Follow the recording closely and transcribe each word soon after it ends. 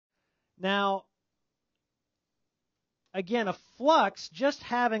Now, again, a flux, just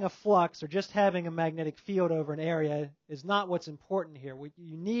having a flux or just having a magnetic field over an area is not what's important here. What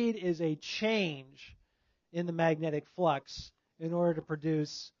you need is a change in the magnetic flux in order to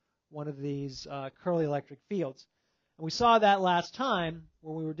produce one of these curly electric fields. And we saw that last time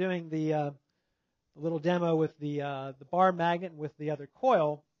when we were doing the little demo with the bar magnet and with the other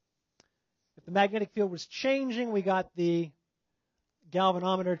coil. If the magnetic field was changing, we got the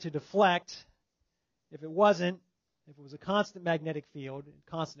galvanometer to deflect. If it wasn't, if it was a constant magnetic field,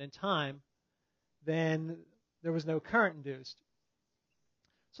 constant in time, then there was no current induced.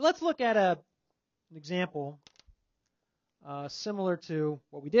 So let's look at an example similar to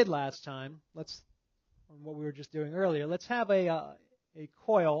what we did last time. What we were just doing earlier. Let's have a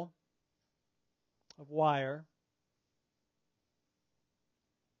coil of wire.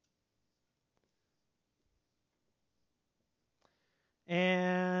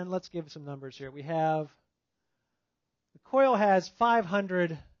 And let's give some numbers here. We have the coil has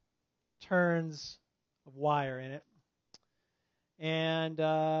 500 turns of wire in it. And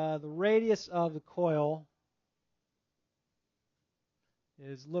the radius of the coil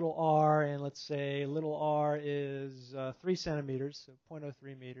is little r, and let's say little r is 3 centimeters, so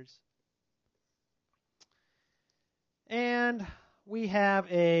 0.03 meters. And we have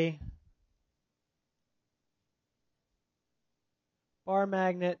a bar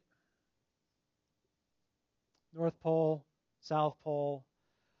magnet, north pole, south pole,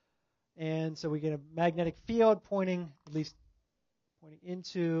 and so we get a magnetic field pointing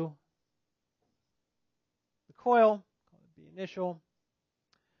into the coil, call it B initial.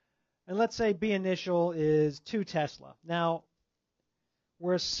 And let's say B initial is 2 Tesla. Now,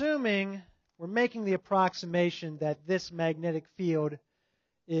 we're making the approximation that this magnetic field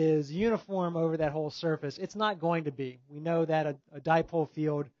is uniform over that whole surface. It's not going to be. We know that a dipole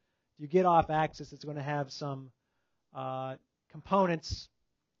field, if you get off axis, it's going to have some components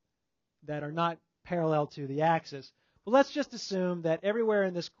that are not parallel to the axis. But let's just assume that everywhere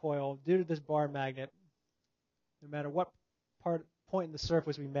in this coil, due to this bar magnet, no matter what point in the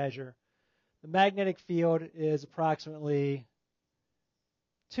surface we measure, the magnetic field is approximately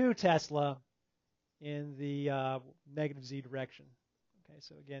 2 Tesla in the negative z direction. Okay,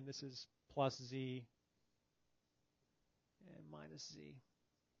 so again, this is plus z and minus z.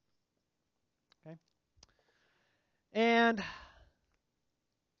 Okay, and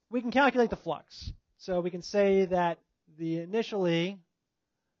we can calculate the flux. So we can say that initially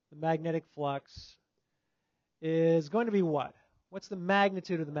the magnetic flux is going to be what? What's the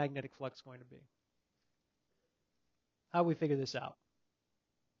magnitude of the magnetic flux going to be? How do we figure this out?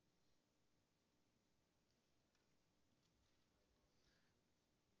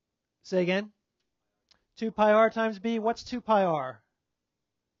 Say again? 2 pi r times b. What's 2 pi r?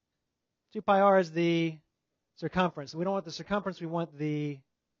 2 pi r is the circumference. We don't want the circumference, we want the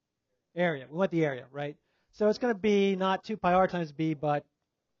area. We want the area, right? So it's going to be not 2 pi r times b, but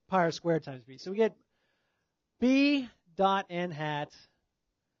pi r squared times b. So we get b dot n hat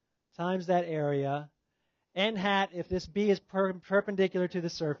times that area. N hat, if this b is perpendicular to the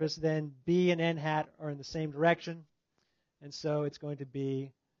surface, then b and n hat are in the same direction. And so it's going to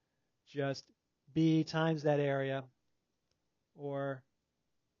be just b times that area, or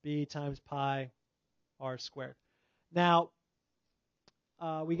b times pi r squared. Now,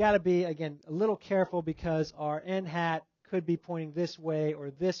 we got to be, again, a little careful because our n hat could be pointing this way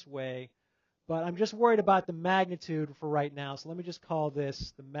or this way, but I'm just worried about the magnitude for right now. So let me just call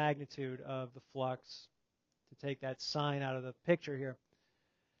this the magnitude of the flux to take that sign out of the picture here.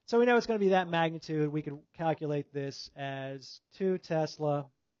 So we know it's going to be that magnitude. We can calculate this as 2 Tesla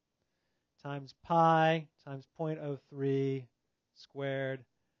times pi times 0.03 squared,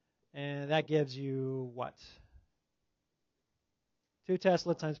 and that gives you what? 2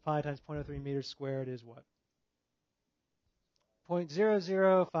 Tesla times pi times 0.03 meters squared is what?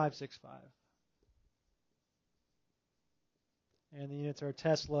 0.00565. And the units are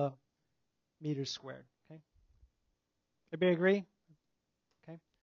Tesla meters squared. Okay? Everybody agree?